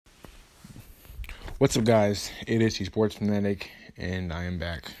What's up, guys? It is the Sports Fanatic, and I am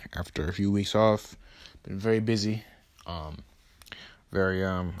back after a few weeks off. Been very busy. I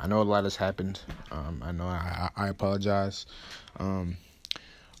know a lot has happened. I know I apologize.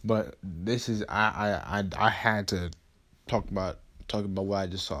 But this is I had to talk about what I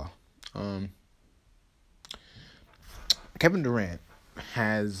just saw. Kevin Durant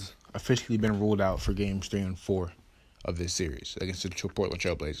has officially been ruled out for games 3 and 4 of this series against the Portland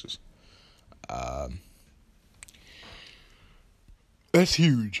Trail Blazers. That's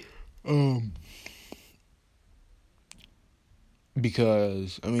huge.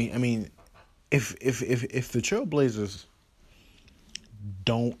 Because if the Trailblazers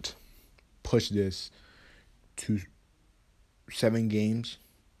don't push this to 7 games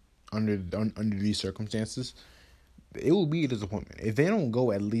under these circumstances, it will be a disappointment. If they don't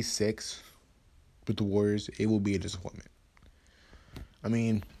go at least 6 with the Warriors, it will be a disappointment.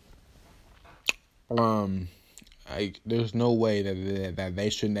 There's no way that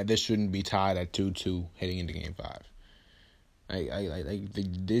this shouldn't be tied at 2-2 heading into Game 5.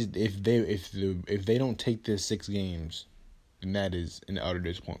 If they don't take this 6 games, then that is an utter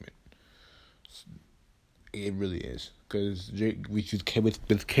disappointment. It really is, because with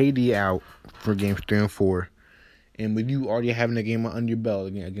KD out for games 3 and 4, and with you already having a game under your belt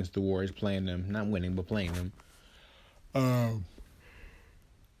against the Warriors, playing them, not winning but playing them,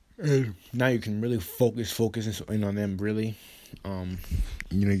 now you can really focus in on them. Really,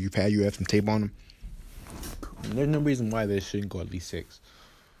 you have some tape on them. And there's no reason why they shouldn't go at least 6.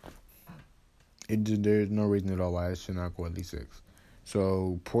 There's no reason at all why it should not go at least 6.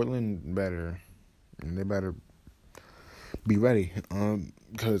 So Portland better be ready.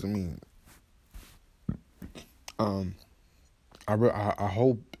 Because I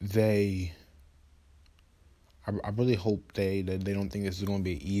hope they. I really hope they don't think this is going to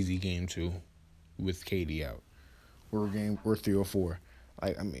be an easy game 2 with KD out. We're 3 or 4.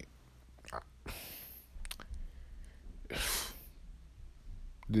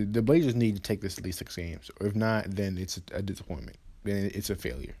 The Blazers need to take this at least 6 games. Or if not, then it's a disappointment. Then it's a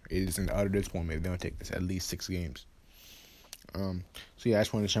failure. It is an utter disappointment if they don't take this at least 6 games. I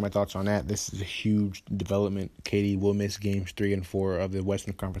just wanted to share my thoughts on that. This is a huge development. KD will miss games 3 and 4 of the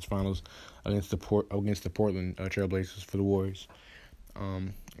Western Conference Finals against the Portland Trailblazers for the Warriors.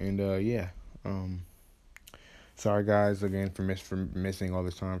 Sorry guys again for missing all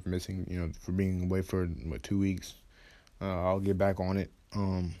this time, for being away for 2 weeks. I'll get back on it.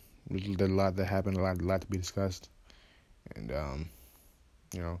 There's a lot that happened, a lot to be discussed, and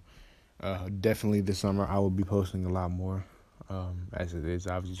definitely this summer I will be posting a lot more. As it is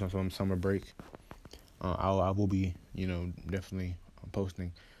obviously some summer break, I will be definitely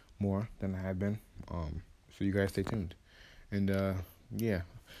posting more than I have been. So you guys stay tuned, and I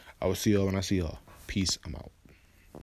will see y'all when I see y'all. Peace. I'm out.